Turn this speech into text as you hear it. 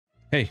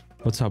Hey,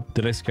 what's up?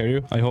 Did I scare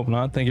you? I hope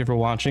not. Thank you for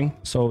watching.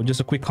 So just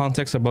a quick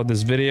context about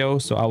this video.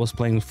 So I was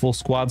playing full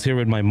squads here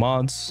with my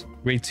mods,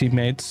 great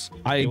teammates.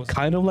 I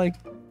kind of like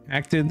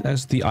acted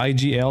as the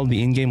IGL,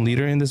 the in-game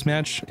leader in this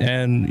match,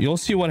 and you'll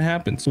see what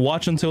happens.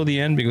 Watch until the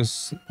end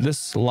because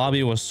this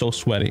lobby was so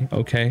sweaty,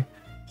 okay?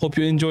 Hope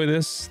you enjoy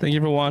this. Thank you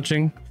for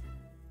watching.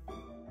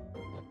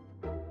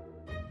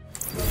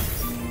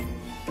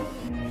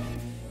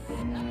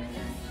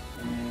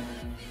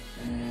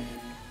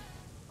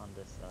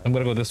 I'm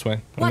gonna go this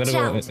way. I'm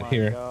gonna go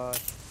here.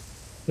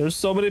 There's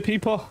so many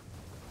people.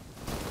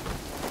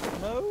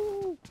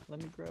 No! Let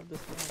me grab this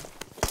one.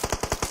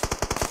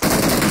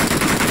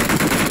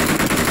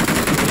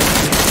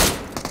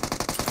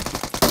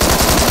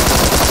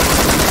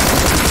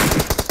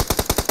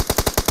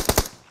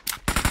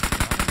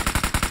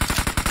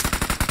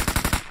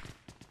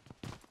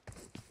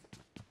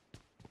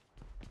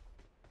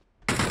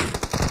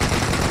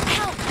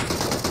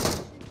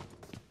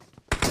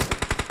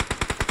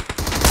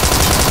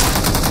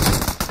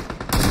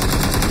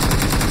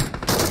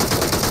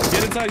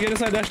 Get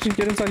inside, Ashton.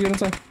 Get inside, get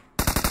inside.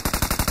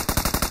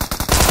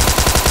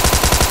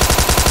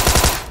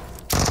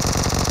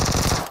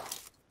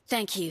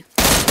 Thank you.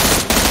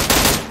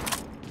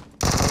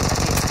 I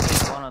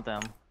need one of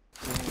them.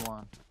 Give me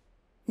one.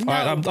 No.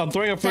 Alright, I'm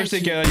throwing a first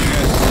aid kit at you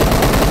guys.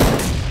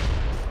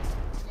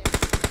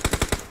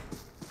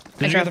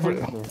 Did you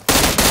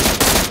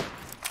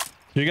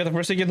get the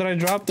first aid kit that I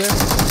dropped there?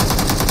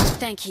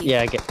 Thank you.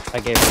 Yeah, I gave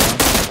it one.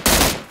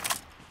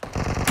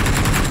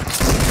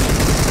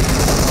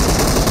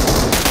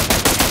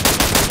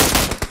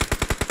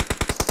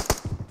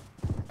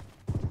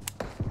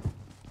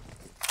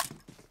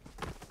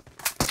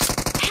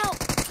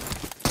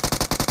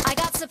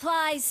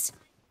 Supplies.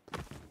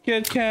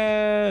 Kit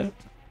Kat.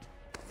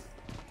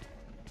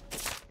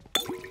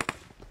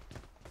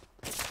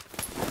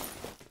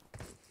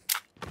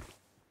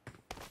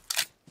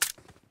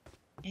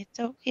 It's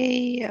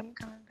okay, I'm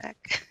coming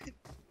back.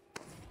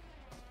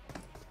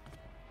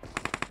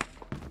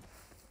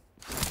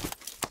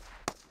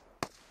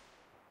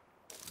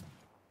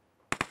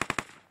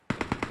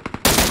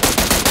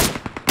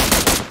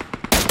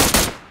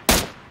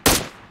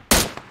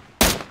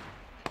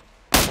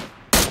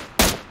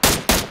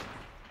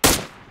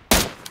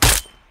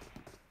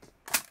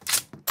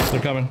 They're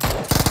coming.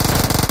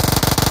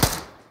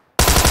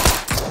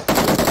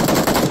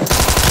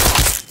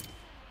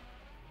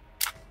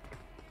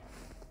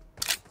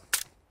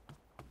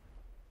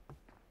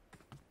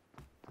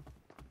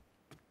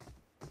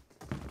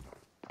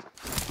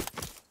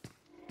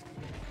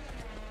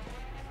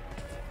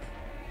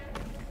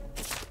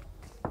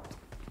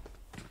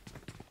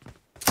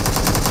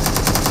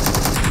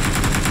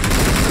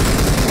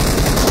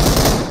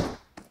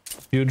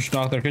 Huge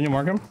knock there. Can you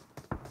mark him?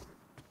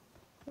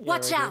 Yeah,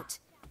 Watch right out.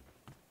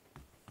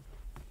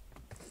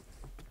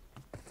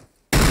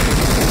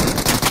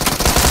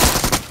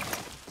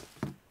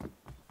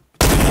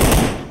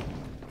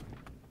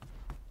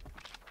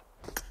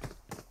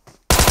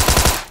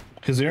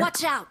 He's here.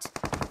 Watch out.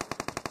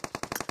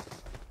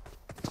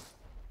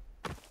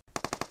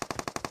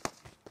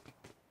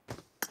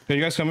 Can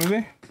you guys come with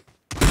me?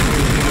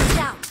 Watch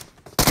out.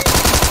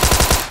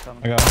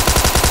 I got him.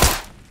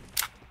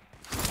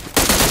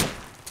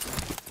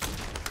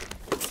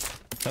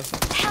 That's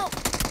it. Help.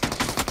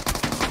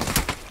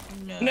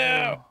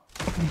 No.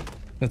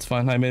 That's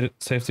fine. I made it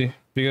safety.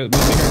 Huge.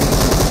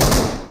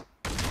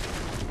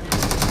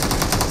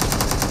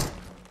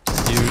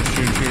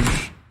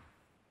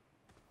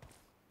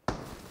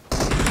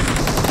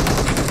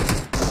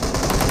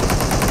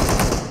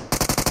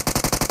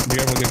 Be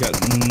careful, get that.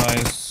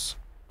 Nice.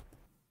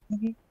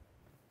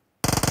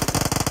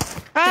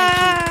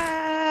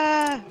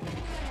 Ah!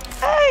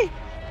 Hey!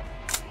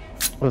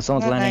 Oh,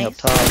 someone's Not landing nice. up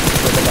top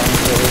with the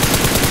dinosaurs.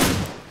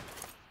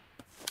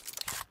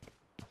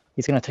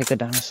 He's gonna take the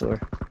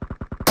dinosaur.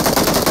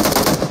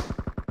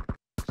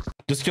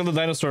 Just kill the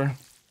dinosaur.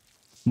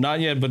 Not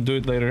yet, but do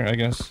it later, I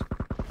guess.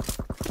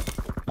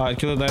 Alright,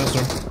 kill the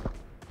dinosaur.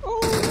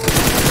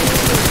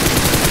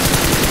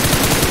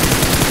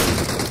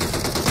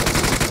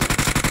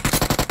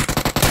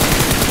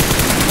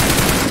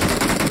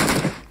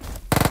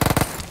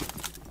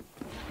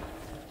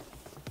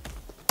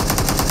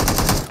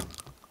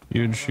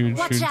 Huge.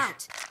 Watch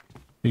out.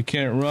 You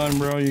can't run,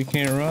 bro. You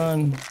can't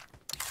run.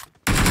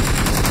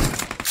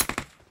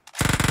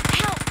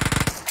 Help.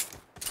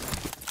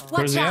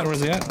 Where's he at?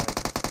 Where's he at?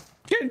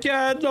 Kit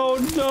Kat,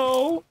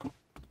 no.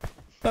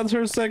 That's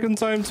her second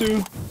time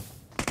too.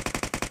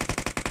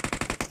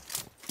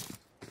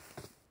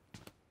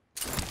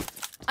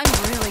 I'm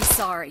really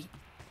sorry.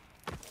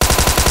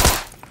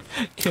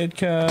 Kit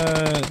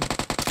Kat.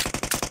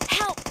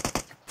 Help.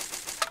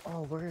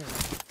 Oh, where?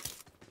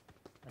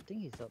 I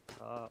think he's up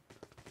top.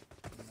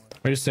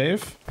 Are you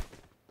safe?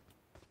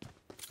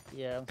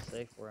 Yeah, I'm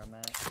safe where I'm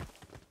at.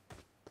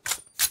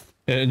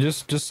 Yeah,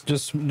 just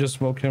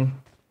smoke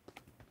him.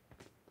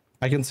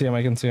 I can see him.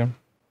 I'm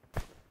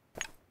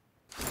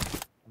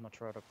I'm gonna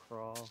try to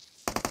crawl.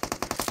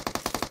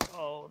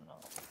 Oh no.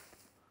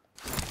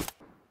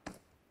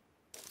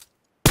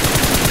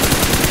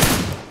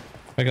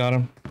 I got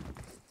him.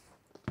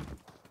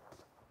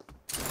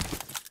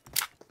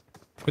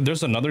 Wait,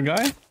 there's another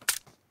guy?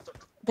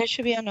 There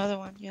should be another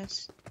one,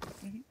 yes.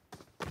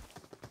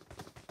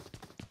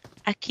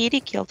 A kitty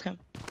killed him.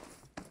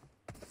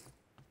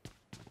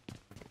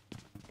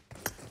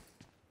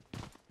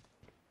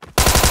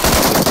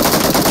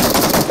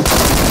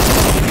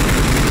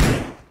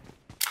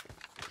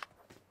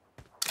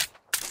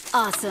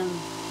 Awesome.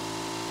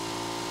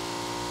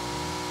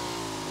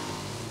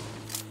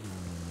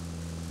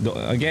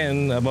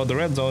 Again, about the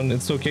red zone,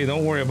 it's okay.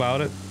 Don't worry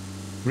about it.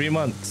 3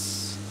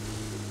 months.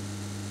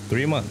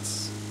 3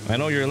 months. I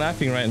know you're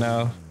laughing right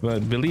now,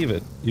 but believe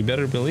it. You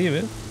better believe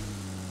it.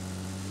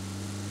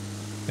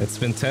 It's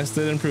been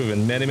tested and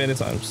proven many, many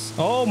times.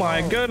 Oh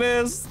my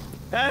goodness!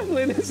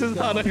 Ashley, this is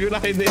not a good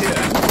idea.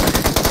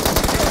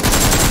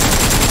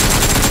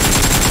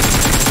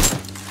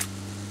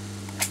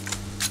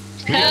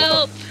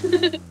 Help!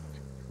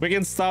 We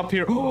can stop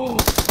here. Oh.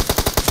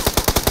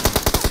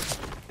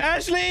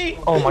 Ashley!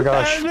 Oh my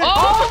gosh. Ashley!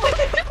 Oh!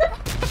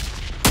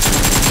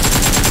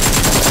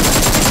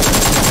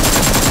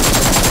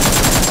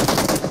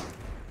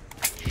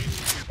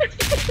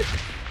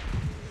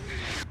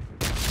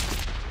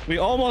 We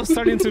almost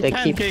turned into They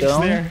keep pancakes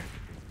going? there.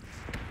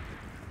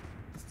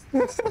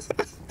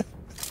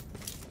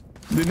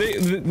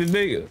 Did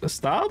they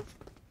stop?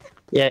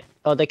 Yeah.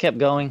 Oh, they kept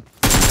going.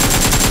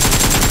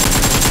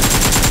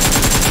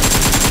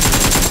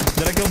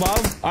 Did I kill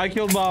Bob? I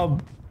killed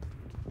Bob.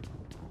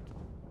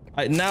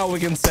 Now we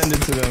can send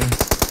it to them.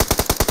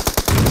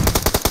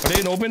 Are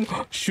they in open?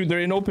 Shoot, they're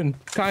in open.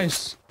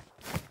 Guys,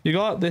 you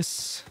got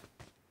this.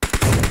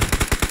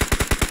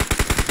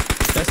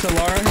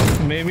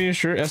 SLR? Maybe?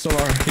 Sure,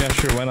 SLR. Yeah,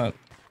 sure, why not?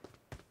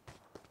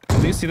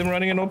 Do you see them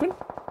running in open?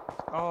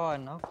 Oh, I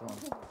knocked one.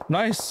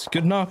 Nice,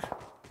 good knock.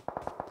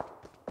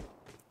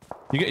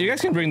 You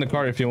guys can bring the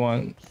car if you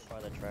want. By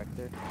the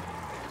tractor.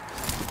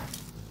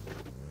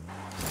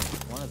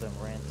 One of them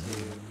ran to.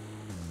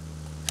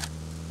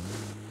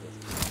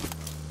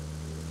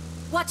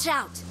 Watch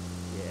out!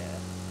 Yeah.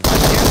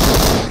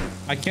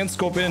 I can't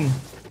scope in.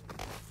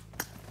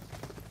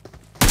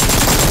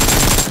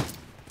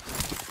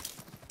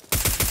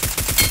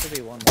 Should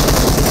be one more.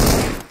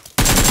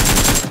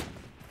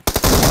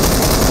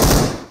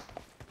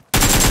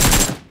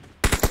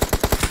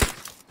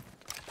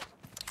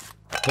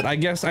 But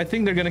I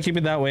think they're gonna keep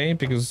it that way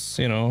because,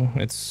 you know,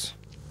 it's...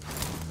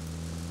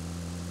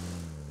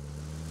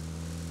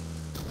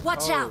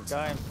 Watch out!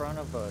 Guy in front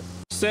of us.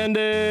 Send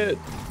it!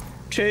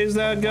 Chase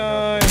that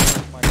guy!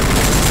 Oh my God.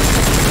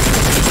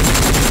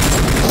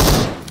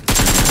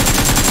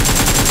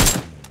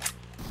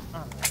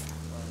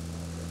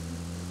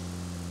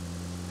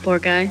 Poor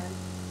guy.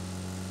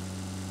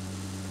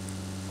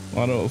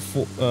 Oh no,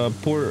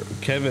 poor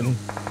Kevin.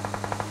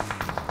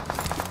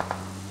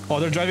 Oh,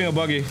 they're driving a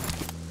buggy.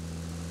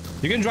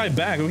 You can drive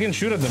back, we can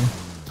shoot at them.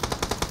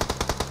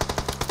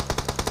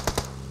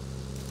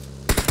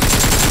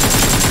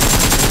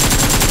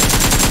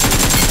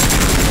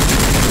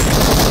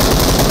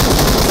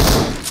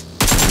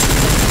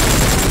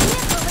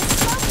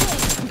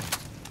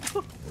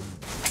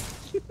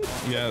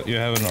 Yeah, you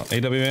have an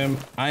AWM.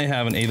 I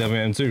have an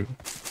AWM too.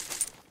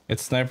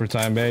 It's sniper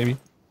time, baby.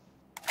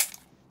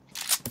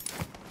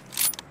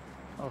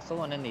 Oh,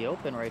 someone in the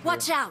open right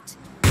Watch here. out!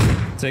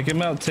 Take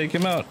him out, take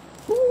him out.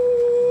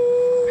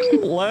 Ooh,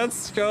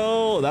 let's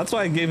go. That's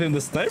why I gave him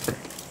the sniper.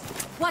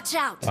 Watch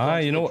out! Ah,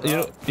 you know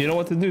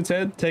what to do,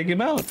 Ted. Take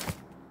him out.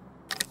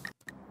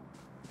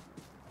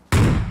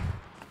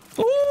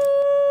 Ooh.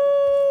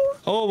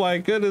 Oh my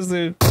goodness,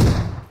 dude.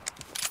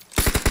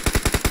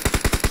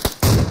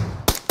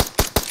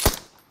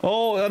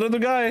 Oh, another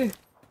guy.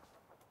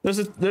 There's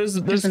There's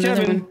another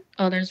Kevin. one.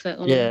 Oh, there's that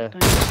little Yeah. guy.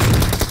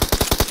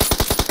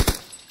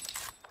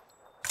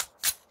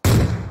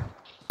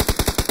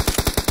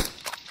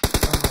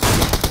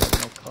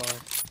 No car.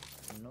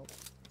 Nope.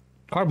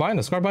 Car behind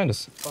us. Car behind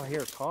us. Oh,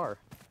 here, car.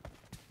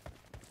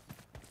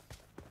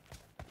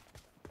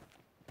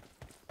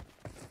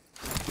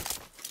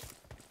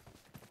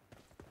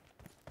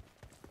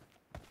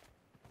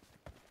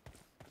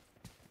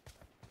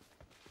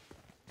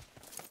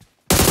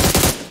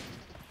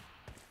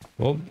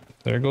 Well,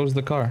 there goes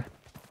the car.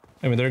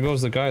 I mean, there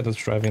goes the guy that's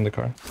driving the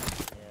car. Yeah.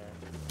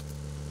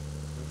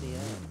 Where's he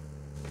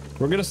at?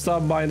 We're gonna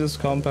stop by this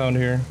compound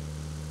here.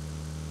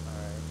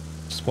 Alright.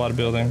 Squad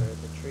building.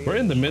 We're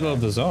in the middle of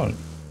the zone.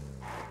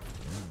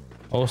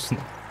 Oh,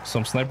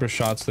 some sniper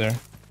shots there.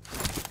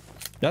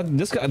 That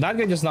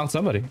guy just knocked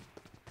somebody.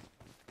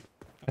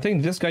 I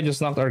think this guy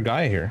just knocked our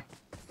guy here.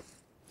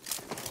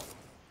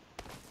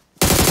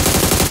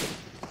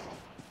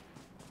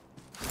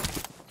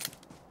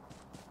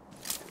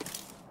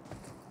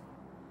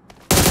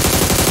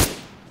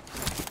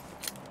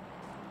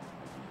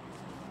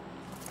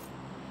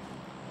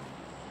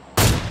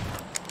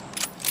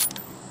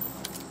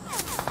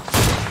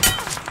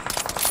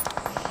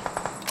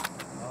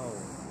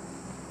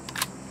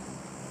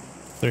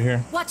 They're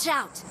here. Watch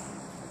out!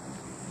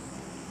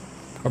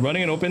 I'm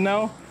running it open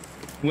now.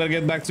 I'm gonna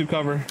get back to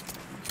cover.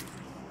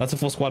 That's a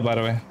full squad, by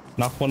the way.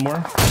 Knock one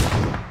more.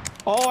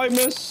 Oh, I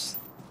missed.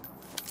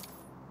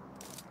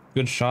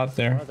 Good shot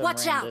there. One of them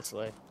Watch ran out. this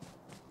way.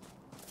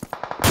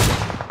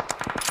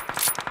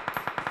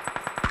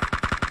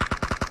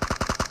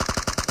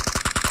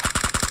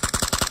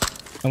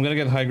 I'm gonna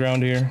get high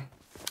ground here.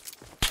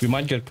 We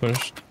might get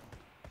pushed.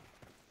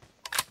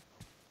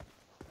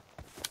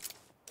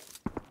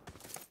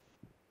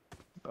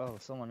 Oh,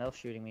 someone else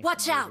shooting me.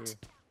 Watch from over out.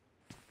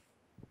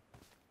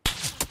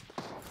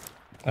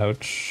 here.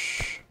 Ouch.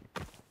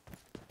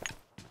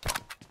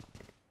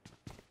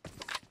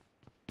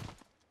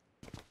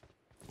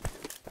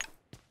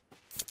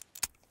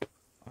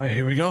 Alright,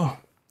 here we go.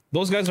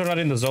 Those guys are not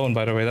in the zone,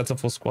 by the way. That's a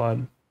full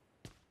squad.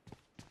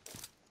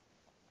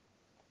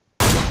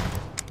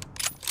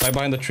 Right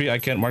behind the tree. I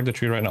can't mark the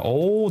tree right now.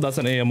 Oh, that's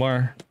an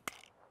AMR.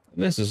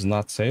 This is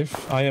not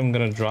safe. I am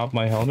gonna drop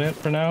my helmet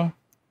for now.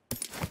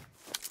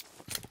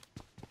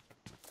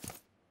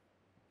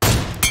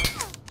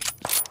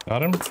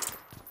 Got him.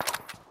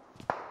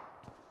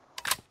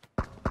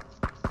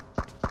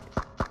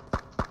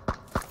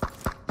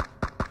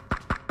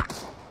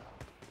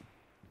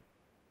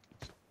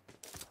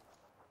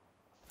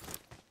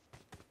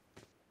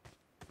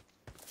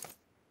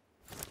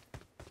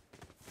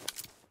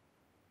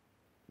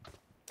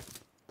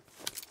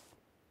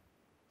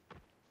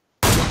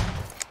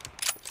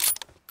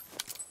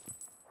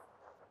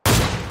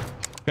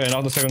 Okay,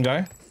 now the second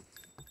guy.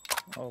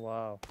 Oh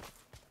wow.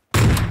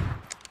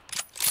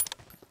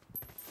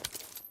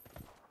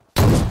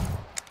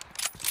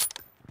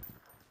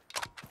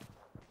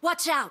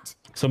 Watch out!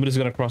 Somebody's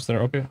gonna cross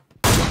there. Okay.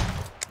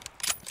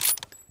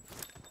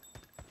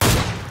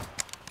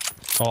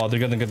 Oh, they're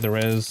gonna get the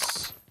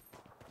res.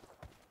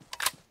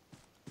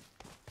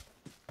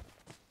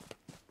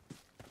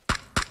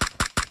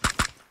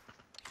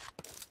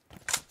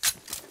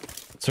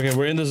 It's okay.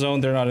 We're in the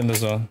zone. They're not in the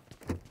zone.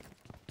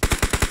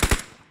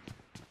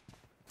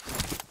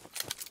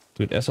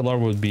 Dude, SLR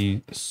would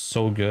be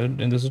so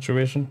good in this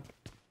situation.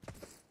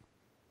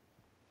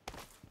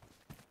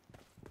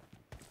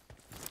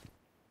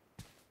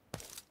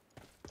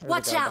 There's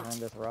Watch a guy out.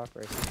 behind this rock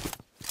right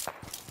here.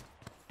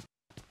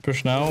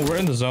 Push now. We're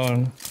in the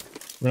zone.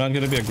 We're not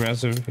gonna be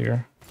aggressive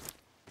here.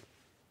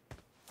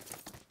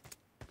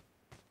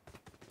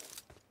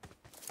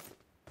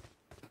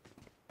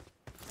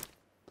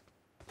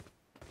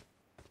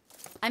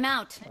 I'm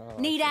out. Oh,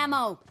 Need okay.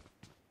 ammo.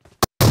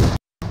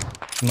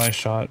 Nice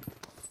shot.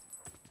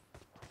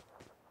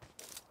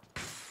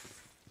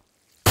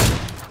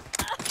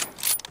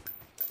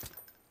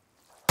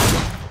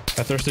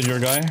 I thirsted your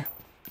guy.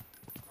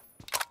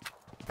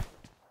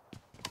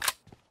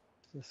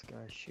 This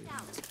guy's shooting me.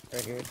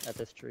 Right here at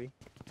this tree.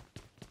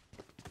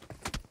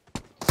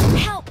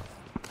 Help!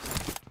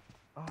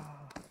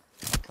 Ah,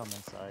 come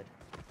inside.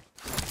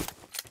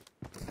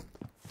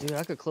 Dude,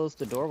 I could close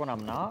the door when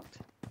I'm knocked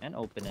and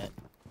open it.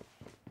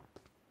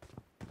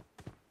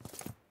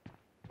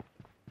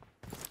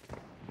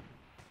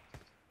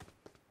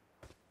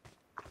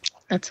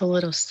 That's a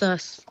little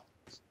sus.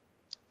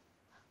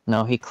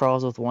 No, he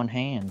crawls with one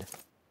hand.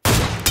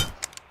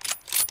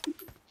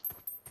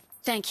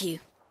 Thank you.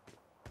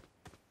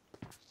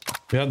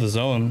 We have the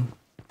zone.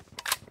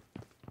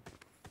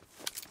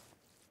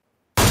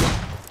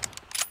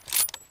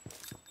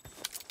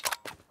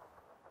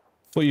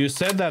 Well, you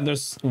said that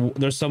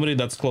there's somebody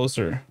that's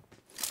closer.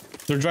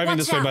 They're driving Watch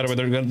this way, by the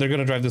way. out. They're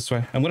gonna drive this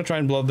way. I'm gonna try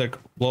and blow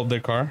up their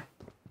car.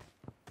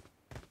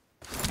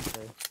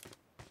 Okay.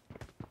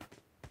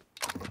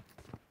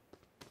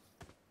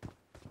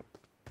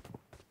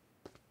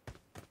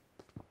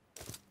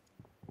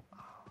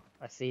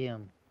 I see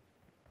him.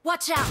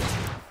 Watch out!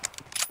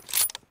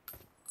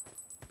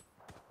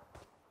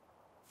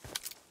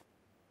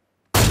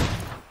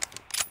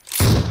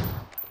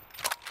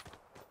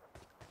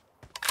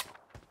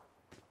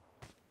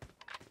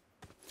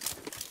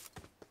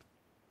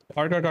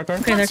 Car. Okay,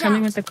 they're Watch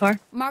coming out. with the car.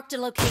 Marked a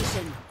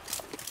location.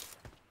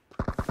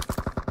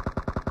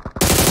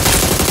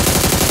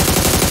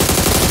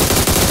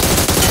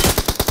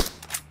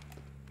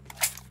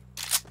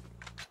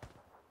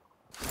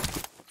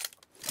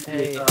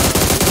 Hey, Watch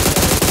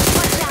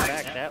out!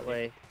 back that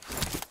way.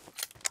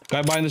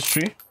 Guy behind this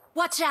tree.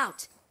 Watch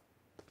out!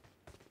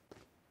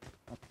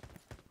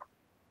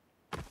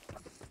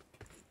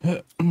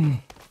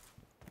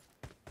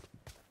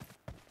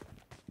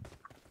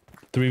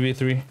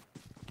 3v3.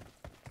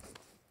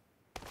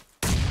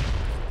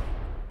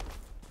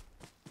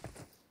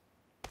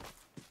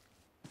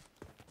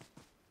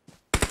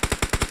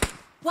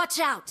 Watch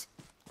out!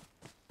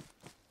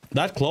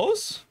 That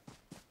close?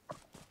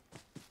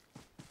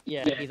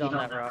 Yeah, he's on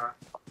that rock.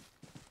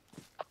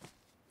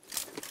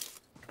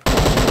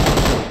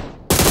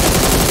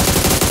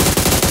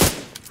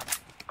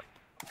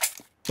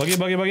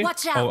 Buggy.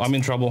 Watch out. Oh, I'm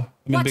in trouble.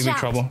 I'm in Watch big out.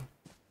 trouble.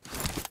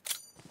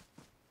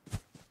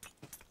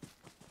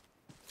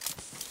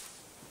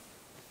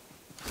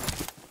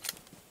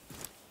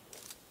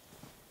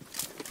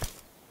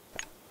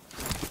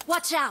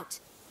 Watch out!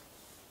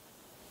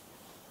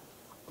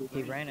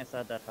 He ran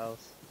inside that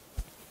house.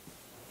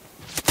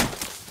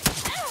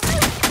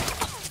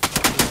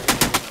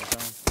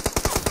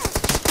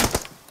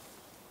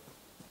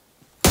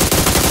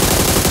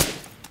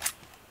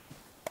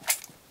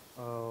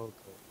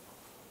 Okay.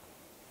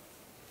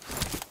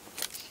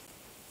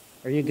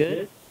 Are you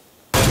good?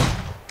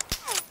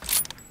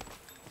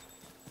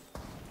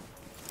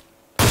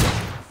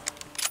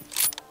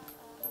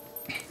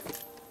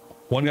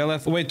 One guy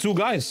left. Wait, two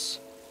guys.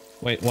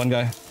 Wait, one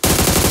guy.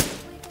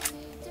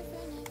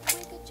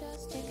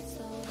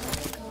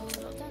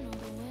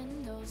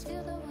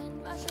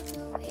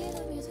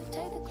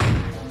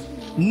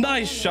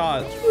 Nice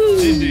shot.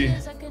 GG.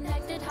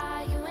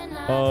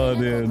 Oh,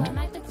 dude.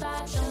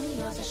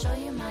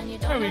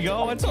 There we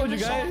go. I told you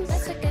guys.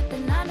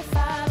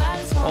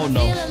 Oh,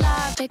 no.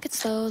 Take it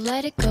slow,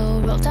 let it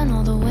go, roll down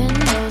all the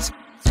windows.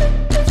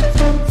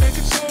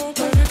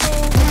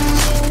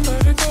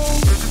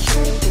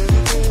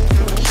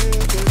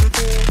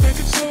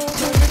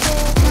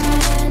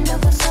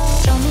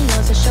 Show me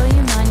yours, I'll show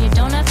you mine. You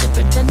don't have to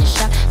pretend you're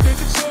shy.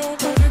 Take it slow,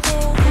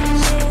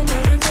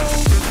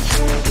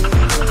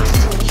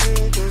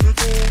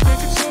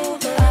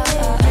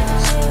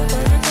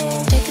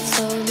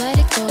 let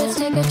it go. Let's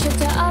take a trip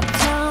to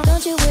uptown.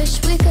 Don't you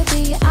wish we could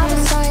be out of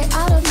sight,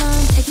 out of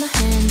mind? Take my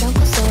hand, don't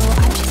go slow.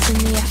 I'm chasing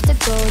the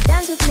afterglow.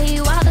 Dance with me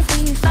while the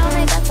thief found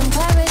me. Got some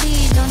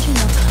clarity, don't you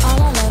know?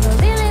 All I'll ever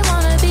really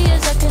wanna be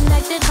is a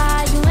connected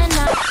high, you and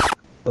I.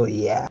 Oh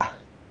yeah.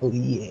 Oh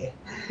yeah.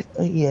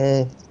 Oh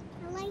yeah.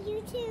 I like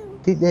you too.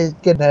 Today's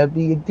gonna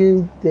be a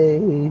good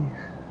day.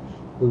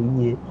 Oh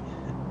yeah.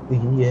 Oh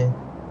yeah.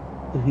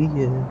 Oh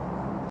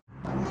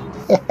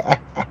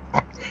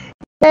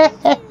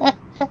yeah.